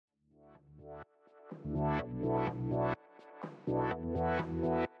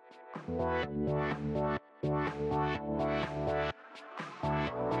Welcome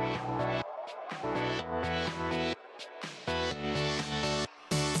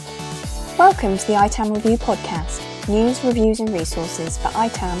to the ITAM Review podcast, news, reviews and resources for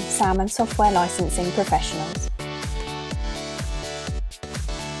ITAM, SAM and software licensing professionals.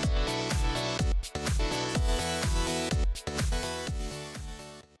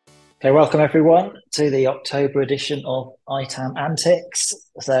 Okay, welcome everyone to the October edition of ITAMantics.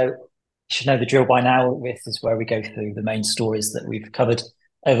 So you should know the drill by now. This is where we go through the main stories that we've covered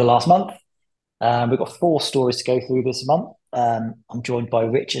over the last month. We've got 4 stories to go through this month. I'm joined by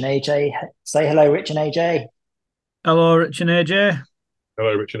Rich and AJ. Say hello, Rich and AJ. Hello, Rich and AJ.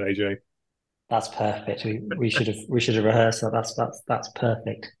 Hello, Rich and AJ. That's perfect. We should have rehearsed that. That's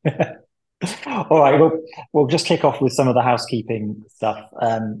perfect. All right, we'll just kick off with some of the housekeeping stuff.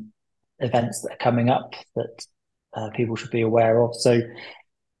 Events that are coming up that people should be aware of. So,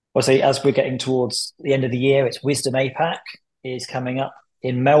 obviously, as we're getting towards the end of the year, it's Wisdom APAC is coming up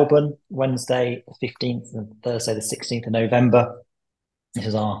in Melbourne, Wednesday the 15th and Thursday the 16th of November. This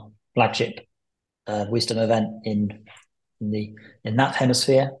is our flagship Wisdom event in that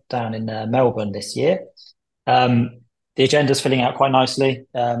hemisphere down in Melbourne this year. The agenda's filling out quite nicely.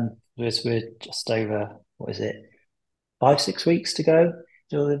 We're just over, 5-6 weeks to go.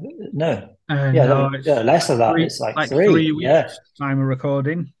 No, less of that. It's like 3 weeks time of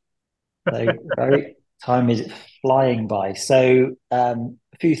recording. So time is flying by. So a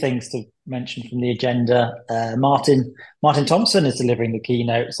few things to mention from the agenda. Martin Thompson is delivering the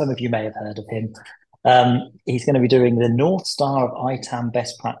keynote. Some of you may have heard of him. He's going to be doing the North Star of ITAM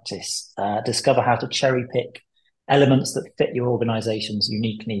best practice. Discover how to cherry pick elements that fit your organization's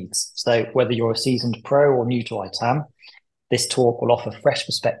unique needs. So whether you're a seasoned pro or new to ITAM, this talk will offer fresh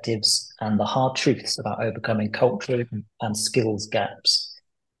perspectives and the hard truths about overcoming cultural and skills gaps.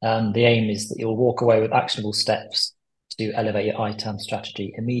 The aim is that you'll walk away with actionable steps to elevate your ITAM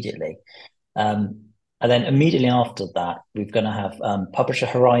strategy immediately. And then immediately after that, we're going to have Publisher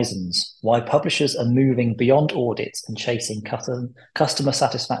Horizons, why publishers are moving beyond audits and chasing customer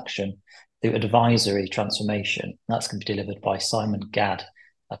satisfaction through advisory transformation. That's going to be delivered by Simon Gadd,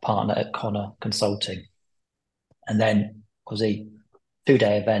 a partner at Connor Consulting. And then, obviously,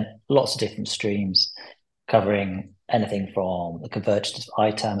 2-day event, lots of different streams covering anything from the convergence of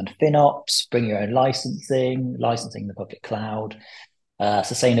ITAM and FinOps, bring your own licensing the public cloud,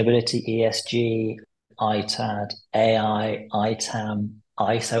 sustainability, ESG, ITAD, AI, ITAM,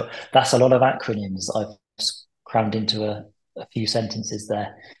 ISO. That's a lot of acronyms I've crammed into a few sentences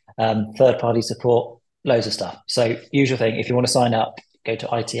there. Third-party support, loads of stuff. So usual thing, if you want to sign up, go to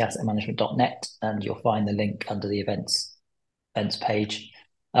itassetmanagement.net and you'll find the link under the events page.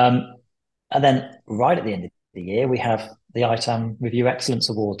 And then right at the end of the year, we have the ITAM Review Excellence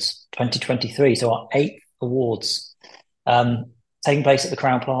Awards 2023. So our 8th awards taking place at the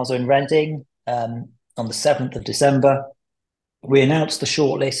Crowne Plaza in Reading on the 7th of December. We announced the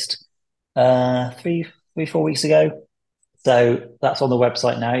shortlist 3-4 weeks ago. So that's on the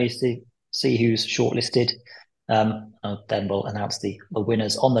website now. You see who's shortlisted. Then we'll announce the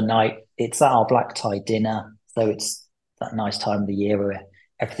winners on the night. It's at our black tie dinner. So it's that nice time of the year where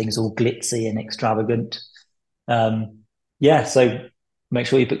everything's all glitzy and extravagant. So make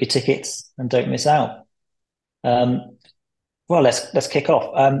sure you book your tickets and don't miss out. Well, let's kick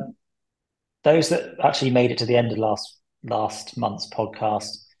off. Those that actually made it to the end of last month's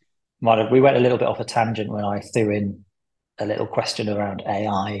podcast, we went a little bit off a tangent when I threw in a little question around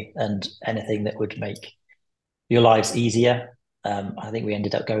AI and anything that would make your lives easier. I think we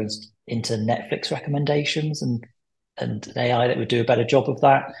ended up going into Netflix recommendations and AI that would do a better job of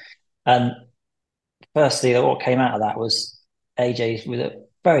that. And firstly, what came out of that was AJ with a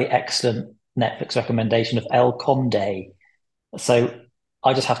very excellent Netflix recommendation of El Conde. So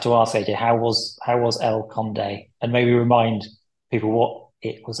I just have to ask AJ, how was El Conde? And maybe remind people what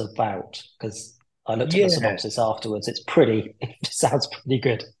it was about, because I looked at the synopsis afterwards. It sounds pretty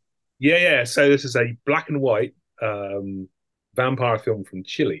good. Yeah. So this is a black and white vampire film from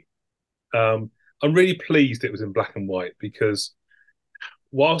Chile. I'm really pleased it was in black and white because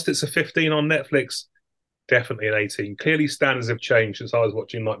whilst it's a 15 on Netflix, definitely an 18. Clearly standards have changed since I was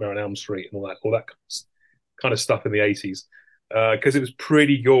watching Nightmare on Elm Street and all that kind of stuff in the 80s, because it was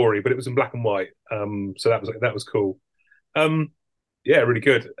pretty gory, but it was in black and white. So that was cool. Really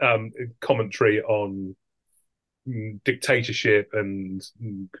good. Commentary on dictatorship and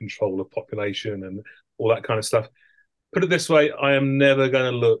control of population and all that kind of stuff. Put it this way, I am never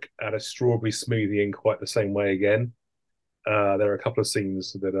going to look at a strawberry smoothie in quite the same way again. There are a couple of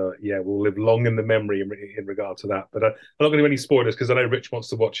scenes that will live long in the memory in regard to that. But I'm not going to do any spoilers because I know Rich wants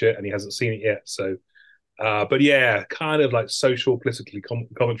to watch it and he hasn't seen it yet. So, but yeah, kind of like social, politically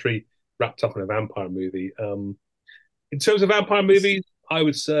commentary wrapped up in a vampire movie. In terms of vampire movies, I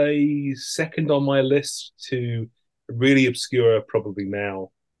would say second on my list to really obscure, probably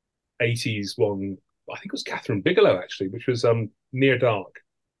now, 80s one. I think it was Catherine Bigelow actually, which was Near Dark,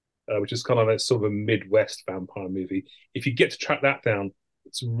 which is kind of a sort of a Midwest vampire movie. If you get to track that down,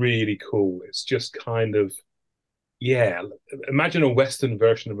 it's really cool. It's just kind of, yeah, imagine a Western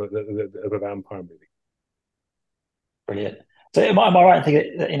version of a vampire movie. Brilliant. So am I right in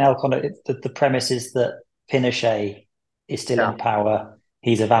thinking that in Alcon, the premise is that Pinochet is still in power.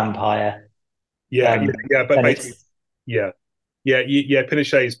 He's a vampire. But basically,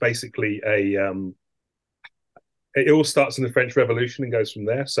 Pinochet is basically a. It all starts in the French Revolution and goes from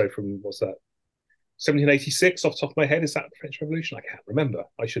there. So from what's that, 1786 off the top of my head, is that the French Revolution? I can't remember.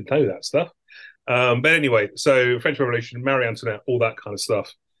 I should know that stuff. But anyway, so French Revolution, Marie Antoinette, all that kind of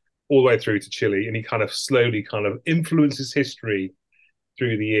stuff, all the way through to Chile, and he kind of slowly kind of influences history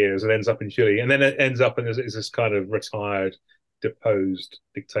through the years and ends up in Chile, and then it ends up as this kind of retired, deposed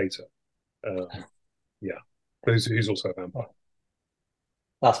dictator. Who's also a vampire.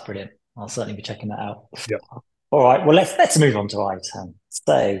 That's brilliant. I'll certainly be checking that out. Yeah. All right. Well, let's move on to ITAM.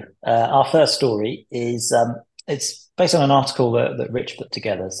 So our first story is it's based on an article that Rich put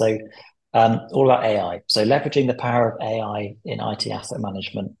together. So all about AI. So leveraging the power of AI in IT asset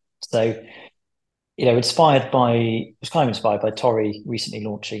management. So inspired by Tori recently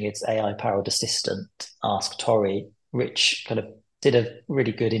launching its AI-powered assistant, Ask Tori. Rich kind of did a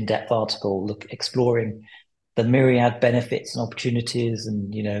really good in-depth article exploring the myriad benefits and opportunities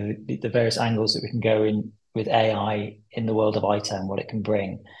and, the various angles that we can go in with AI in the world of ITAM, what it can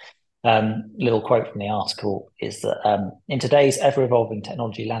bring. Little quote from the article is that in today's ever-evolving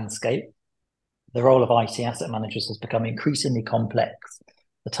technology landscape, the role of IT asset managers has become increasingly complex.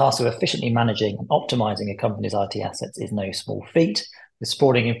 The task of efficiently managing and optimizing a company's IT assets is no small feat, with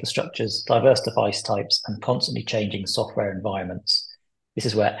sprawling infrastructures, diverse device types, and constantly changing software environments. This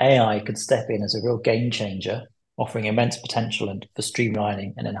is where AI could step in as a real game changer, offering immense potential for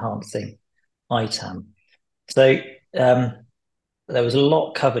streamlining and enhancing ITAM. So there was a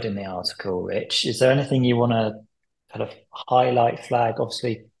lot covered in the article, Rich. Is there anything you want to kind of highlight, flag?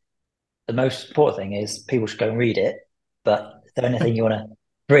 Obviously, the most important thing is people should go and read it, but is there anything you want to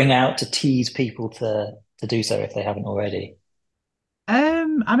bring out to tease people to do so if they haven't already?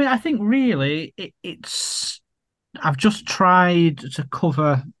 I think really it's I've just tried to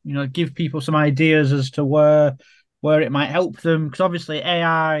cover, give people some ideas as to where it might help them, because obviously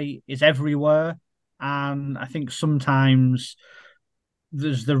AI is everywhere, and I think sometimes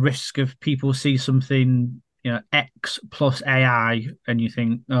there's the risk of people see something, X plus AI, and you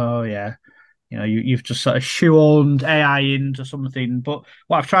think, oh yeah, you've just sort of shoehorned AI into something. But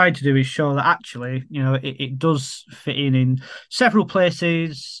what I've tried to do is show that actually, it does fit in several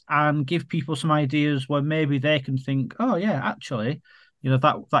places and give people some ideas where maybe they can think, oh yeah, actually,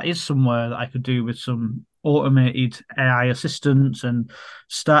 that is somewhere that I could do with some automated AI assistants, and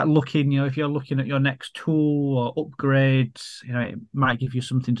start looking, if you're looking at your next tool or upgrades, it might give you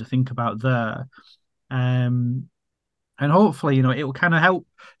something to think about there. And hopefully, it will kind of help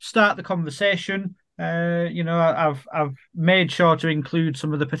start the conversation. I've made sure to include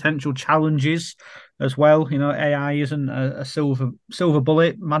some of the potential challenges as well. AI isn't a silver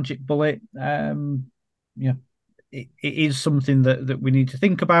bullet, magic bullet. It is something that we need to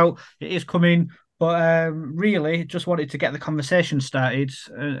think about. It is coming, but really, just wanted to get the conversation started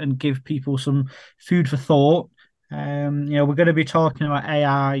and give people some food for thought. We're going to be talking about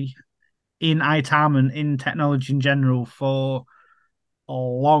AI in ITAM and in technology in general for a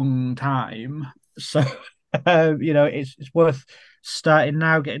long time. So, it's worth starting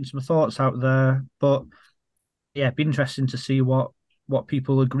now, getting some thoughts out there. But yeah, it'd be interesting to see what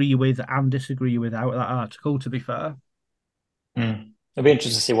people agree with and disagree with out of that article, to be fair. It'll be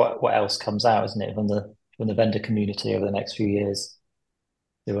interesting to see what else comes out, isn't it, from the vendor community over the next few years.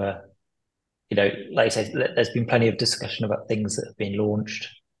 So, like you say, there's been plenty of discussion about things that have been launched.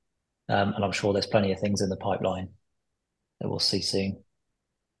 And I'm sure there's plenty of things in the pipeline that we'll see soon.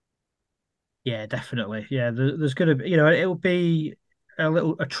 Yeah, definitely. Yeah, there's going to be, it'll be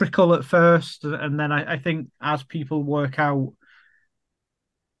a trickle at first, and then I think as people work out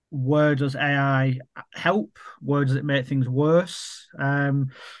where does AI help, where does it make things worse. I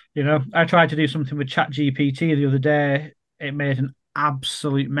tried to do something with ChatGPT the other day. It made an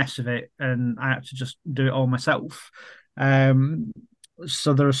absolute mess of it, and I had to just do it all myself.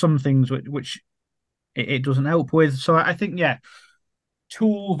 So there are some things which it doesn't help with. So I think, yeah,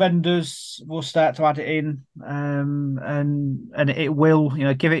 tool vendors will start to add it in, and it will,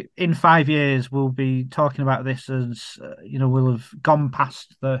 give it in 5 years. We'll be talking about this as we'll have gone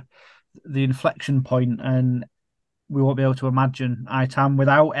past the inflection point, and we won't be able to imagine ITAM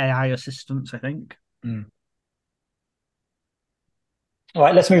without AI assistance, I think. All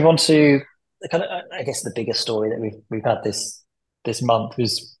right, let's move on to I guess the biggest story that we've had this month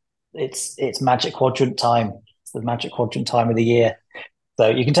was it's Magic Quadrant time. It's the Magic Quadrant time of the year, so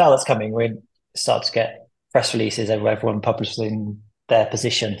you can tell that's coming. We start to get press releases of everyone publishing their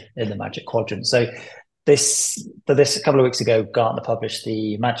position in the Magic Quadrant. So this a couple of weeks ago, Gartner published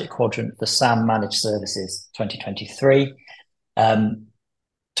the Magic Quadrant for SAM Managed Services 2023.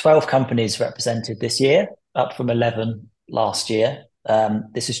 12 companies represented this year, up from 11 last year.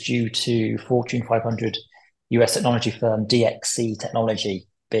 This is due to Fortune 500 US technology firm DXC Technology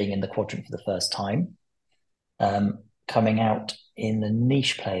being in the quadrant for the first time, coming out in the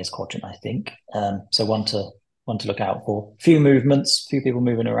niche players quadrant, I think. So one to look out for. Few movements, few people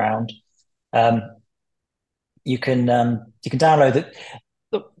moving around. You can download it.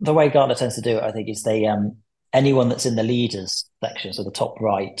 The way Gartner tends to do it, I think, is they anyone that's in the leaders section, so the top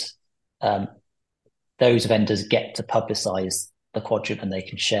right, those vendors get to publicize the quadrant and they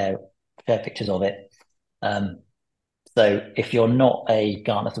can share pictures of it. So if you're not a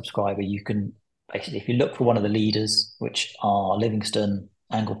Gartner subscriber, you can basically, if you look for one of the leaders, which are Livingston,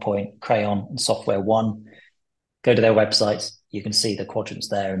 Anglepoint, Crayon, and Software One, go to their websites, you can see the quadrants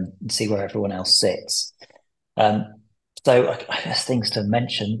there and see where everyone else sits. So I guess things to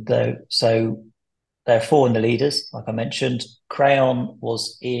mention though. So there are 4 in the leaders, like I mentioned. Crayon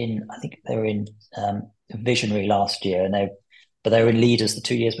was in, I think they were in Visionary last year, but they were in leaders the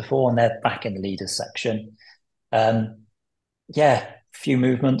 2 years before, and they're back in the leaders section. Few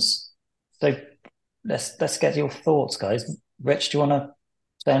movements. So let's get your thoughts, guys. Rich, do you want to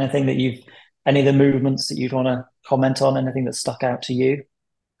say anything any of the movements that you'd want to comment on? Anything that stuck out to you?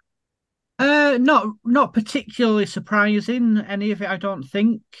 Not particularly surprising, any of it, I don't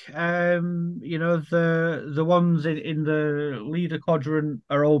think. The ones in the leader quadrant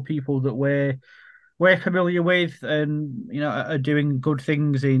are all people that we're familiar with, and are doing good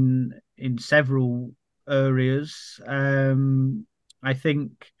things in several areas. I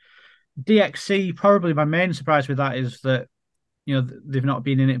think DXC, probably my main surprise with that is that they've not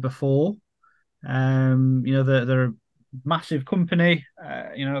been in it before. They're a massive company,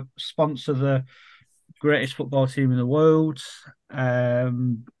 sponsor the greatest football team in the world.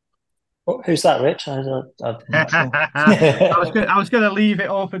 Who's that, Rich? I'm not sure. I was going to leave it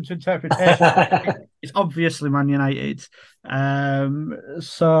open to interpretation. It's obviously Man United.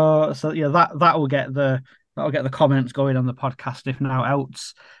 So yeah, that will get the comments going on the podcast, if now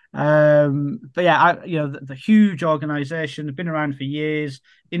else. But yeah, the huge organisation, have been around for years.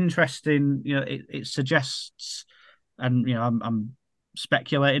 Interesting, it suggests, and I'm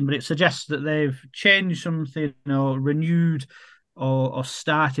speculating, but it suggests that they've changed something, renewed or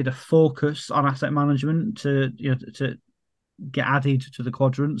started a focus on asset management to get added to the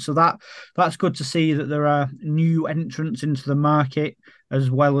quadrant. So that's good to see, that there are new entrants into the market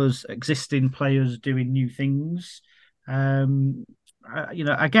as well as existing players doing new things.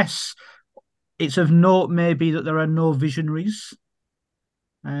 I guess it's of note maybe that there are no visionaries.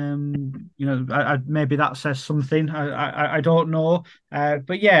 Maybe that says something. I don't know,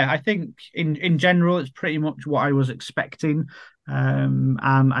 but yeah, I think in general it's pretty much what I was expecting, and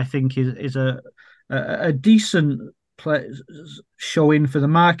I think is a decent showing for the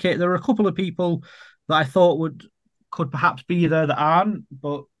market. There are a couple of people that I thought could perhaps be there that aren't,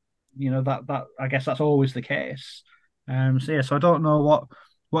 but that I guess that's always the case. So I don't know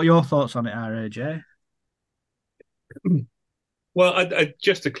what your thoughts on it are, AJ. Well, I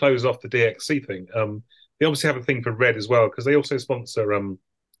just to close off the DXC thing, they obviously have a thing for red as well, because they also sponsor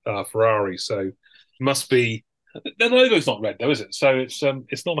Ferrari. So it must be, their logo's not red though, is it? So it's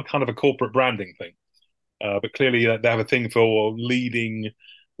not a kind of a corporate branding thing. But clearly they have a thing for leading,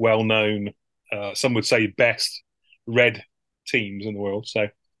 well-known, some would say best red teams in the world. So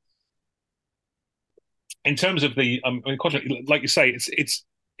in terms of the like you say,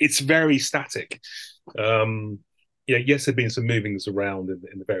 it's very static. Yes, there've been some movings around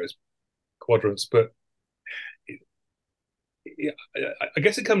in the various quadrants, but I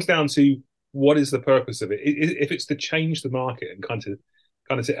guess it comes down to what is the purpose of it. If it's to change the market and kind of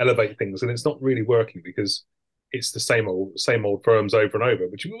to elevate things, and it's not really working because it's the same old firms over and over,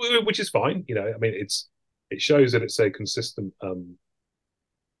 which is fine. I mean, it shows that it's a consistent,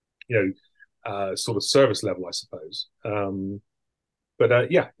 sort of service level, I suppose. But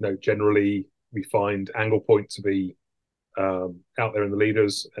generally, we find Angle Point to be out there in the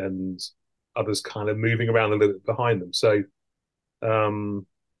leaders, and others kind of moving around a little bit behind them. So,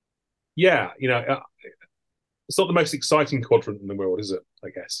 yeah, it's not the most exciting quadrant in the world, is it? I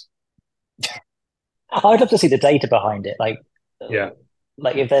guess. I'd love to see the data behind it. Yeah.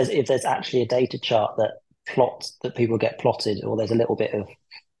 Like if there's actually a data chart that people get plotted, or there's a little bit of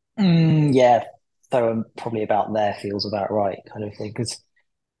yeah, so probably about there feels about right kind of thing. Because,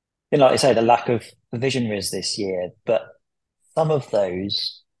 like I say, the lack of visionaries this year, but some of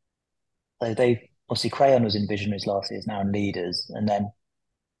those, they obviously Crayon was in visionaries last year, is now in leaders, and then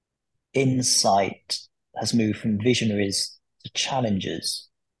Insight has moved from visionaries to challengers,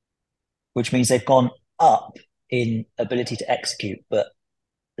 which means they've gone up in ability to execute, but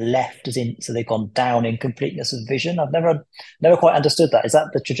left as in, so they've gone down in completeness of vision. I've never quite understood that. Is that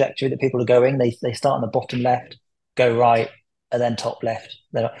the trajectory that people are going? They start on the bottom left, go right, and then top left.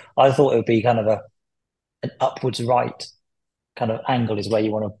 Then I thought it would be kind of an upwards right kind of angle is where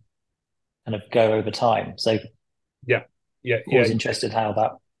you want to kind of go over time. So yeah. Always interested how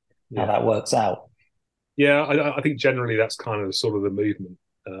that works out. Yeah, I think generally that's kind of sort of the movement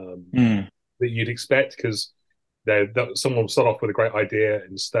that you'd expect, because someone will start off with a great idea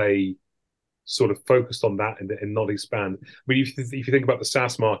and stay sort of focused on that and not expand. I mean, if you think about the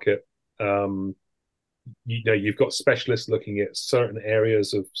SaaS market, you've got specialists looking at certain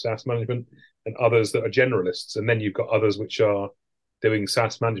areas of SaaS management and others that are generalists, and then you've got others which are doing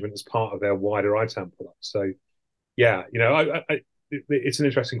SaaS management as part of their wider ITAM product. So, yeah, it's an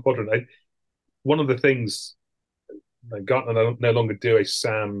interesting quadrant. One of the things, Gartner no longer do a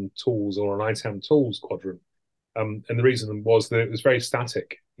SAM tools or an ITAM tools quadrant. And the reason was that it was very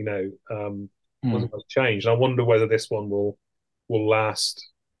static, wasn't much change. And I wonder whether this one will last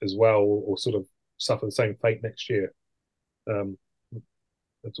as well, or sort of suffer the same fate next year.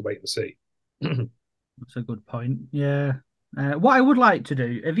 Have to wait and see. That's a good point. Yeah. What I would like to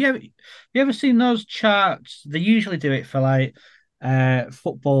do, have you ever seen those charts? They usually do it for like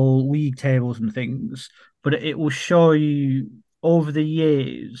football league tables and things, but it will show you over the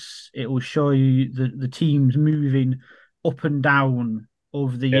years, it will show you the teams moving up and down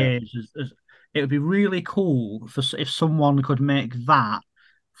over the years. It would be really cool if someone could make that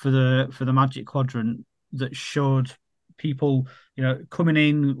for the Magic Quadrant that showed people, coming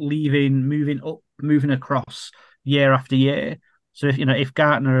in, leaving, moving up, moving across year after year. So if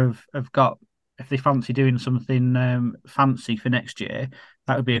Gartner if they fancy doing something fancy for next year,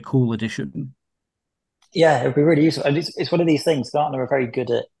 that would be a cool addition. Yeah, it would be really useful. And it's one of these things. Gartner are very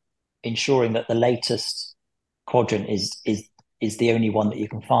good at ensuring that the latest quadrant is the only one that you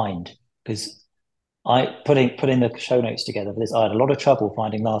can find. Because putting the show notes together for this, I had a lot of trouble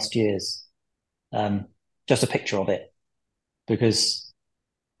finding last year's just a picture of it, because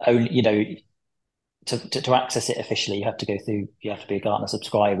only to access it officially you have to be a Gartner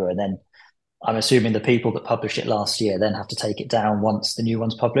subscriber, and then I'm assuming the people that published it last year then have to take it down once the new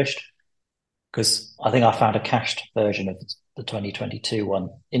one's published. Because I think I found a cached version of the 2022 one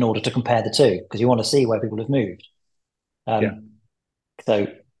in order to compare the two, because you want to see where people have moved. So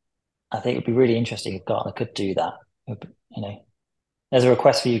I think it would be really interesting if Gartner could do that. There's a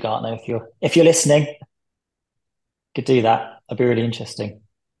request for you, Gartner, if you're listening, could do that. That'd be really interesting.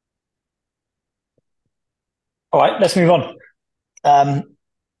 All right, let's move on.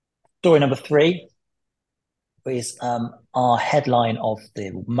 Story number 3 is our headline of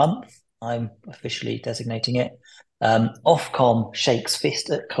the month. I'm officially designating it. Ofcom shakes fist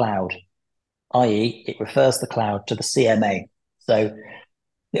at cloud, i.e. it refers the cloud to the CMA. So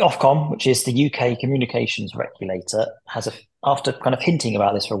the Ofcom, which is the UK communications regulator, after kind of hinting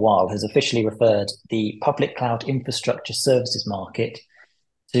about this for a while, has officially referred the public cloud infrastructure services market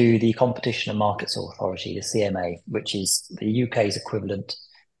to the Competition and Markets Authority, the CMA, which is the UK's equivalent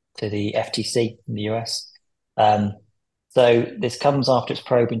to the FTC in the US. So this comes after its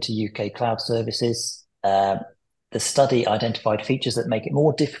probe into UK cloud services. The study identified features that make it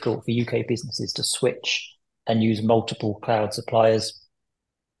more difficult for UK businesses to switch and use multiple cloud suppliers.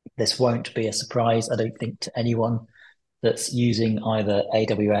 This won't be a surprise, I don't think, to anyone that's using either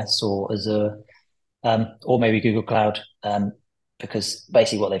AWS or Azure, or maybe Google Cloud, because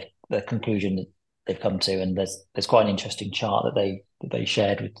basically the conclusion that they've come to, and there's quite an interesting chart that they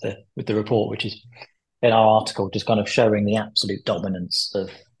shared with the report, which is in our article, just kind of showing the absolute dominance of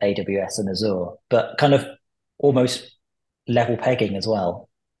AWS and Azure, but kind of almost level pegging as well.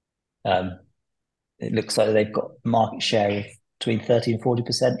 It looks like they've got market share of between 30 and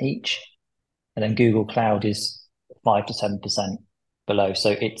 40% each, and then Google Cloud is 5 to 7% below.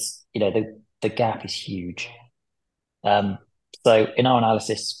 So it's the gap is huge. So in our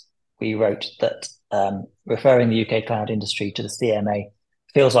analysis, we wrote that referring the UK cloud industry to the CMA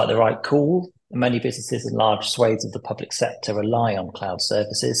feels like the right call. Many businesses and large swathes of the public sector rely on cloud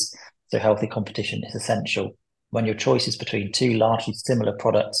services, so healthy competition is essential. When your choice is between two largely similar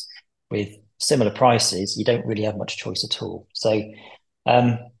products with similar prices, you don't really have much choice at all. So,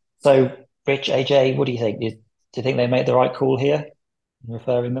 Rich, AJ, what do you think? Do you think they made the right call here in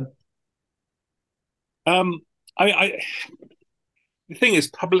referring them? The thing is,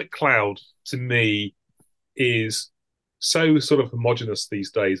 public cloud to me is so sort of homogenous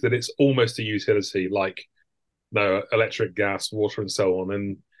these days that it's almost a utility, like electric, gas, water, and so on.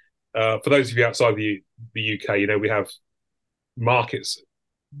 And for those of you outside the UK, we have markets,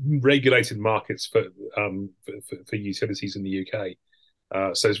 regulated markets for utilities in the UK.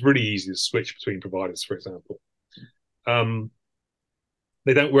 So it's really easy to switch between providers, for example.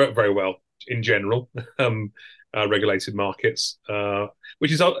 They don't work very well in general, regulated markets,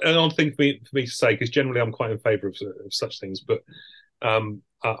 which is an odd thing for me to say, because generally I'm quite in favour of such things. But I'm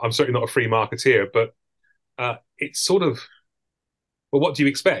certainly not a free marketeer. But it's sort of, well, what do you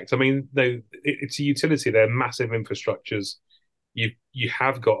expect? I mean, it's a utility. They're massive infrastructures. You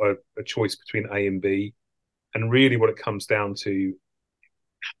have got a choice between A and B, and really what it comes down to,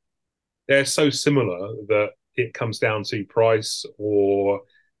 they're so similar that it comes down to price or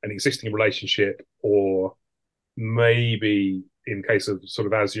an existing relationship, or maybe in case of sort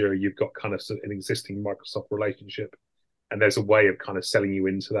of Azure, you've got kind of an existing Microsoft relationship, and there's a way of kind of selling you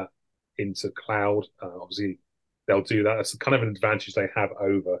into cloud. Obviously, they'll do that. That's kind of an advantage they have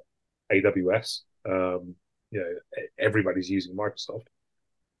over AWS. Everybody's using Microsoft.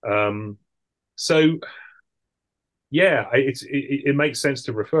 So yeah, it makes sense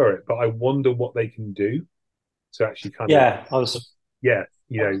to refer it, but I wonder what they can do to actually kind of. That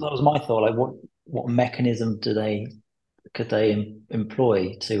was my thought. Like, what mechanism could they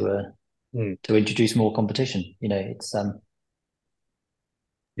employ to introduce more competition? It's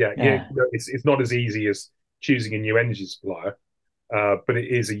it's not as easy as choosing a new energy supplier, but it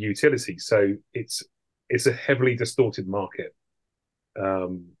is a utility, so it's a heavily distorted market.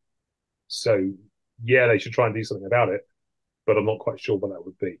 So yeah, they should try and do something about it, but I'm not quite sure what that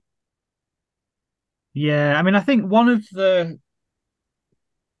would be. Yeah, I mean, I think one of the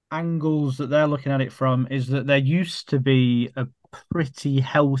angles that they're looking at it from is that there used to be a pretty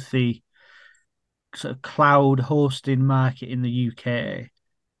healthy sort of cloud hosting market in the UK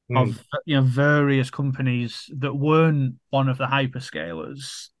of various companies that weren't one of the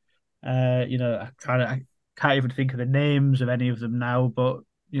hyperscalers. I can't even think of the names of any of them now, but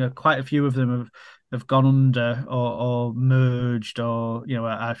quite a few of them have gone under or merged, or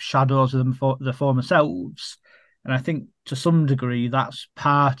are shadows of them for the former selves. And I think to some degree that's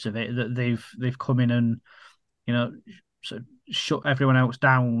part of it, that they've come in and sort of shut everyone else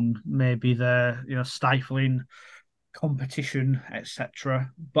down. Maybe they're stifling competition, etc.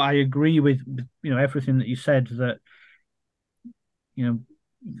 But I agree with everything that you said, that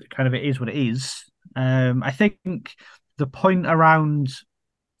kind of it is what it is. I think the point around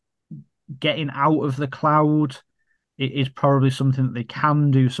getting out of the cloud is probably something that they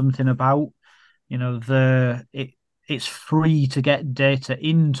can do something about. It's free to get data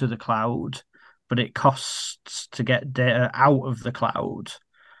into the cloud, but it costs to get data out of the cloud.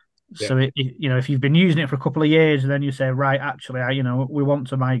 Yeah. So if you've been using it for a couple of years and then you say, right, actually, we want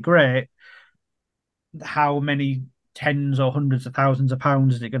to migrate, how many tens or hundreds of thousands of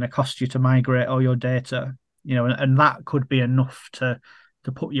pounds is it going to cost you to migrate all your data? And that could be enough to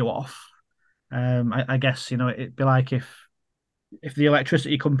put you off. I guess it'd be like if the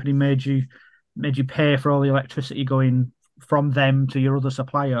electricity company made you pay for all the electricity going from them to your other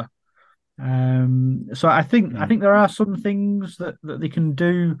supplier. So I think there are some things that they can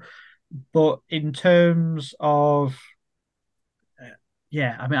do, but in terms of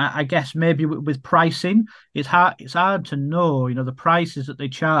I guess maybe with pricing, it's hard to know. The prices that they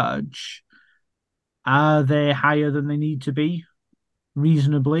charge, are they higher than they need to be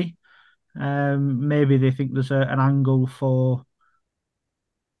reasonably? Maybe they think there's an angle for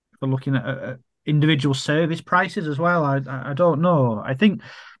looking at individual service prices as well. I don't know. I think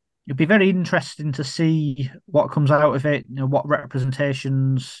it'd be very interesting to see what comes out of it. What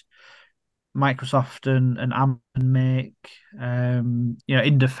representations Microsoft and Amazon make,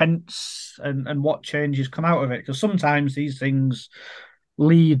 in defence, and what changes come out of it. Because sometimes these things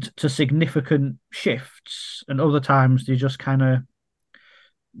lead to significant shifts, and other times they just kind of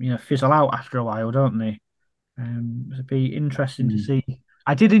fizzle out after a while, don't they? It'd be interesting to see.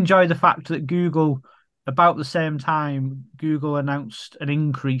 I did enjoy the fact that Google, about the same time, Google announced an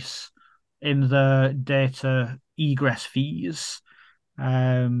increase in the data egress fees.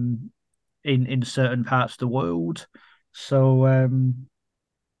 in certain parts of the world. So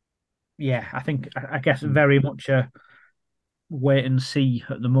yeah, I guess very much a wait and see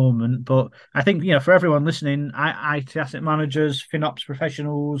at the moment. But I think, for everyone listening, IT asset managers, FinOps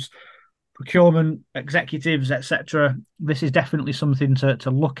professionals, procurement executives, etc., this is definitely something to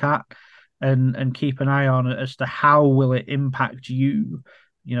look at and keep an eye on as to how will it impact you.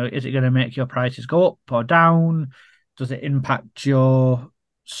 Is it going to make your prices go up or down? Does it impact your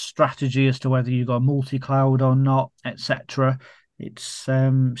strategy as to whether you go multi-cloud or not, etc.? It's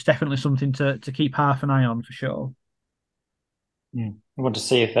definitely something to keep half an eye on for sure. I want to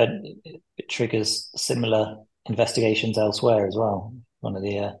see if it triggers similar investigations elsewhere as well. One of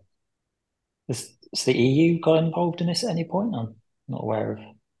the has the EU got involved in this at any point? I'm not aware of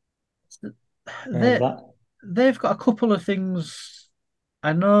that. They've got a couple of things.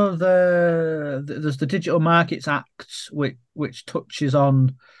 I know there's the Digital Markets Act, which touches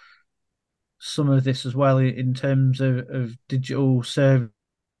on some of this as well in terms of digital service.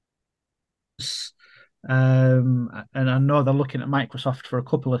 And I know they're looking at Microsoft for a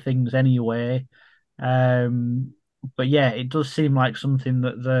couple of things anyway. But yeah, it does seem like something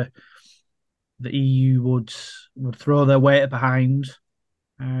that the EU would throw their weight behind.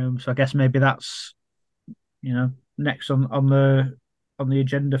 So I guess maybe that's next on the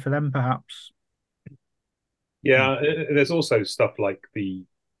agenda for them, perhaps. Yeah, there's also stuff like the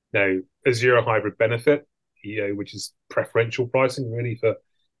Azure hybrid benefit, which is preferential pricing really for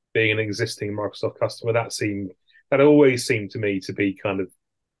being an existing Microsoft customer. That always seemed to me to be kind of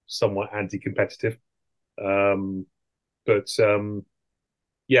somewhat anti-competitive. But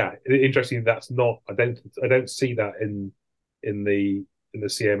yeah, interesting. That's not. I don't see that in the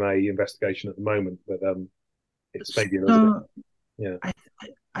CMA investigation at the moment. But it's maybe a little bit. Yeah.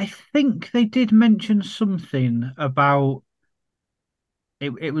 I think they did mention something about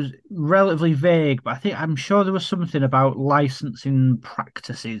it was relatively vague, but I'm sure there was something about licensing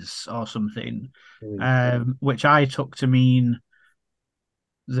practices or something, which I took to mean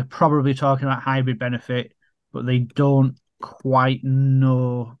they're probably talking about hybrid benefit, but they don't quite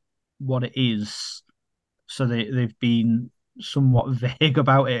know what it is. So they've been somewhat vague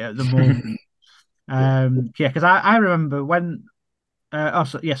about it at the moment. Yeah, because I remember when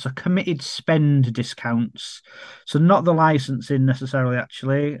so committed spend discounts. So not the licensing necessarily,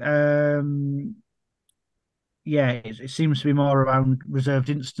 actually. It seems to be more around reserved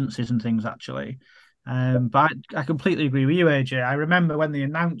instances and things, actually. But I completely agree with you, AJ. I remember when they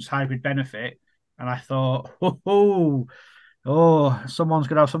announced hybrid benefit, and I thought, someone's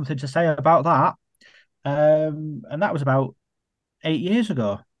going to have something to say about that. And that was about 8 years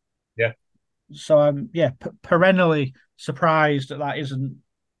ago. Yeah. So I'm perennially surprised that isn't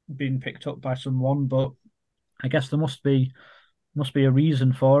being picked up by someone, but I guess there must be a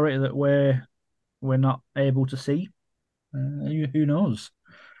reason for it that we're not able to see. Who knows?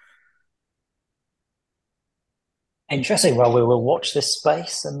 Interesting. Well, we will watch this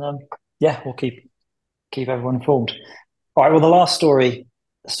space, and we'll keep everyone informed. All right. Well, the last story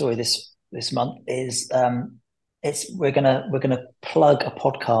this month is we're gonna plug a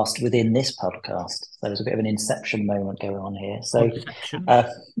podcast within this podcast. So there's a bit of an inception moment going on here. So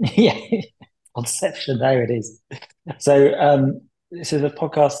conception. There it is. So this is a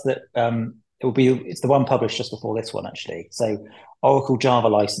podcast that it's the one published just before this one, actually. So Oracle Java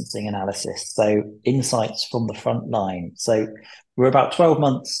licensing analysis. So insights from the front line. So we're about 12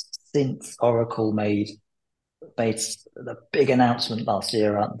 months since Oracle made the big announcement last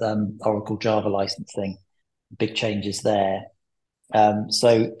year around Oracle Java licensing, big changes there.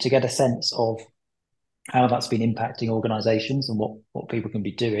 So to get a sense of how that's been impacting organizations and what people can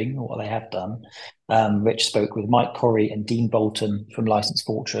be doing or what they have done, Rich spoke with Mike Corrie and Dean Bolton from License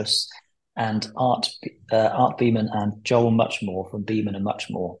Fortress and Art Beeman and Joel Muchmore from Beeman and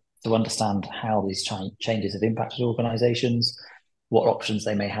Muchmore to understand how these changes have impacted organizations, what options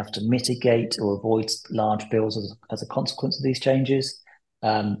they may have to mitigate or avoid large bills as a consequence of these changes,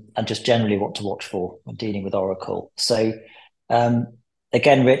 and just generally what to watch for when dealing with Oracle. So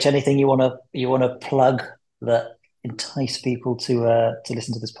again, Rich, anything you want to plug that entice people to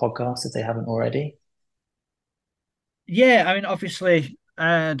listen to this podcast if they haven't already? Yeah, I mean, obviously,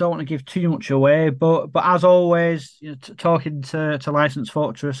 I don't want to give too much away, but as always, talking to License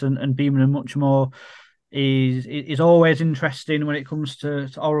Fortress and Beeman and much more is always interesting when it comes to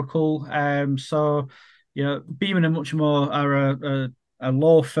Oracle. So Beeman and much more are a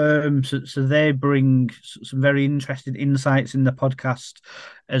law firm, so they bring some very interesting insights in the podcast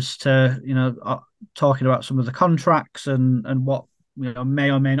as to talking about some of the contracts and what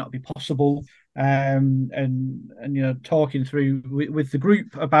may or may not be possible and talking through with the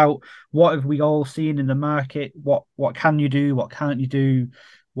group about what have we all seen in the market, what can you do, what can't you do,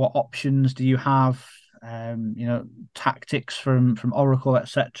 what options do you have, tactics from Oracle,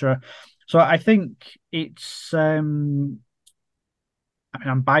 etc. So I think it's I'm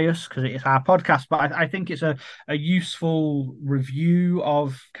biased because it's our podcast, but I think it's a useful review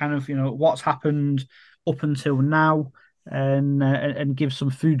of kind of what's happened up until now, and give some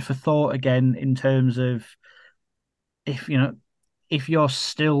food for thought again in terms of if you're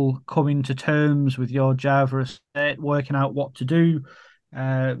still coming to terms with your Java estate, working out what to do,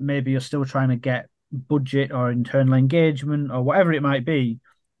 maybe you're still trying to get budget or internal engagement or whatever it might be.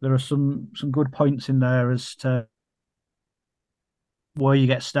 There are some good points in there as to where you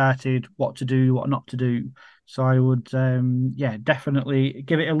get started, what to do, what not to do. So I would, definitely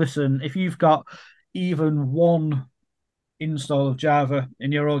give it a listen. If you've got even one install of Java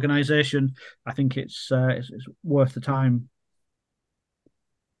in your organization, I think it's worth the time.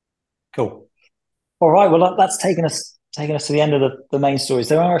 Cool. All right. Well, that's taken us to the end of the main stories.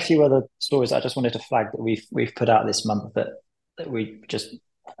 There are a few other stories I just wanted to flag that we've put out this month that we just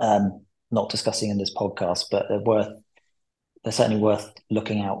not discussing in this podcast, but they're certainly worth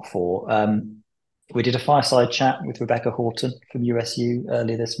looking out for. We did a fireside chat with Rebecca Horton from USU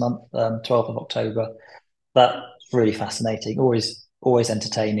earlier this month, 12th of October. That's really fascinating. Always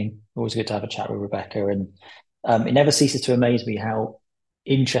entertaining. Always good to have a chat with Rebecca, and it never ceases to amaze me how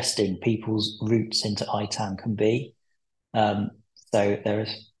interesting people's routes into ITAM can be. So there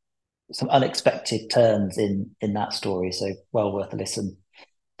is some unexpected turns in that story. So well worth a listen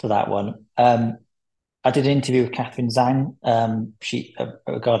to that one. I did an interview with Catherine Zhang,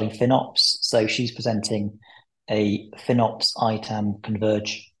 regarding FinOps. So she's presenting a FinOps ITAM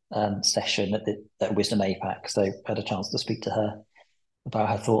Converge session at Wisdom APAC. So I had a chance to speak to her about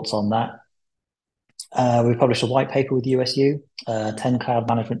her thoughts on that. We published a white paper with USU, 10 cloud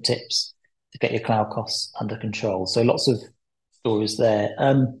management tips to get your cloud costs under control. So lots of stories there.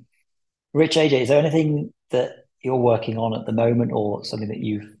 Rich, AJ, is there anything that you're working on at the moment, or something that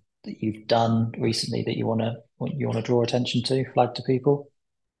you've done recently that you want to draw attention to, flag to people?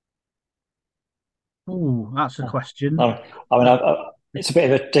 Oh, that's a question. It's a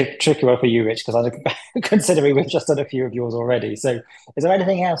bit of a tricky one for you, Rich, because considering we've just done a few of yours already. So is there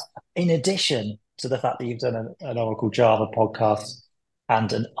anything else in addition to the fact that you've done an Oracle Java podcast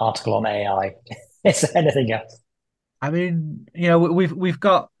and an article on AI? Is there anything else? I mean, we've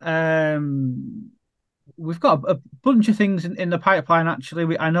got a bunch of things in the pipeline.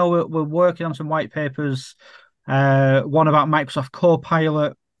 Actually, I know we're working on some white papers. One about Microsoft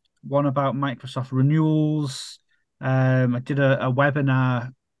Copilot, one about Microsoft renewals. I did a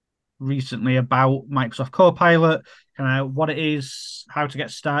webinar recently about Microsoft Copilot, kind of what it is, how to get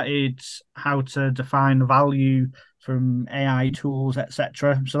started, how to define value from AI tools,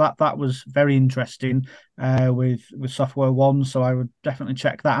 etc. So that was very interesting with Software One. So I would definitely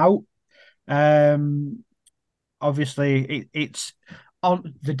check that out. Obviously, it's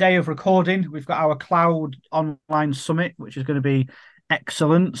on the day of recording. We've got our Cloud Online Summit, which is going to be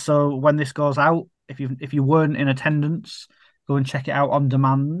excellent. So when this goes out, if you weren't in attendance, go and check it out on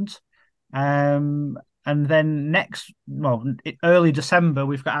demand. And then early December,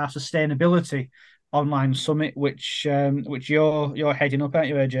 we've got our Sustainability Online Summit, which you're heading up, aren't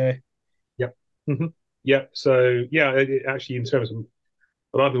you, AJ? Yep. Mm-hmm. Yep. So actually, in terms of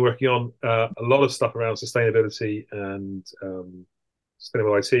what I've been working on, a lot of stuff around sustainability and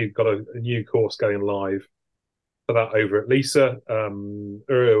sustainable IT. Got a new course going live for that over at Lisa. It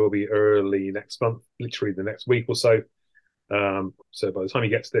will be early next month, literally the next week or so. So by the time you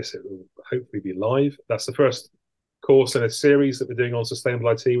get to this, it will hopefully be live. That's the first course in a series that we're doing on sustainable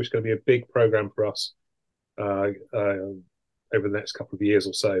IT, which is going to be a big program for us over the next couple of years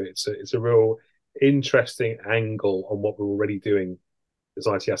or so. It's a real interesting angle on what we're already doing as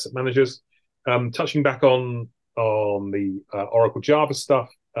IT asset managers. Touching back on the Oracle Java stuff,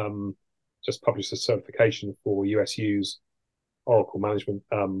 just published a certification for USU's Oracle management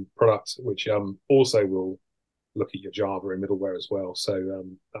product, which also will look at your Java and middleware as well. So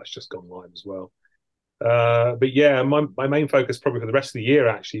that's just gone live as well. But yeah, my main focus probably for the rest of the year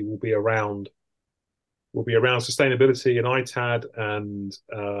actually will be around sustainability and ITAD and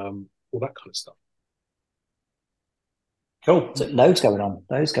all that kind of stuff. Cool. So loads going on.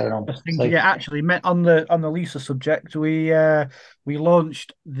 Actually, on the Lisa subject, we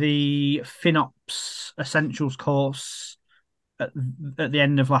launched the FinOps Essentials course at the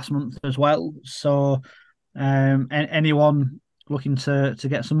end of last month as well. So anyone looking to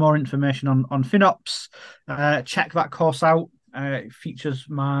get some more information on FinOps, check that course out. It features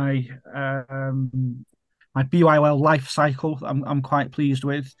my my BYOL life cycle. I'm quite pleased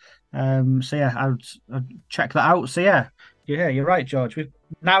with. So yeah, I'd check that out. So yeah, you're right, George.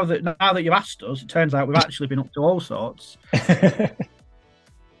 Now that you've asked us, it turns out we've actually been up to all sorts.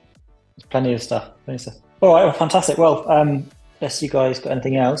 Plenty of stuff. All right, well, fantastic. Well, unless you guys got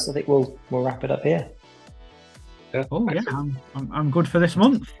anything else, I think we'll wrap it up here. Yeah. Oh yeah, I'm good for this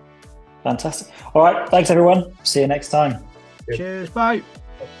month. Fantastic. All right, thanks everyone. See you next time. Cheers. Bye.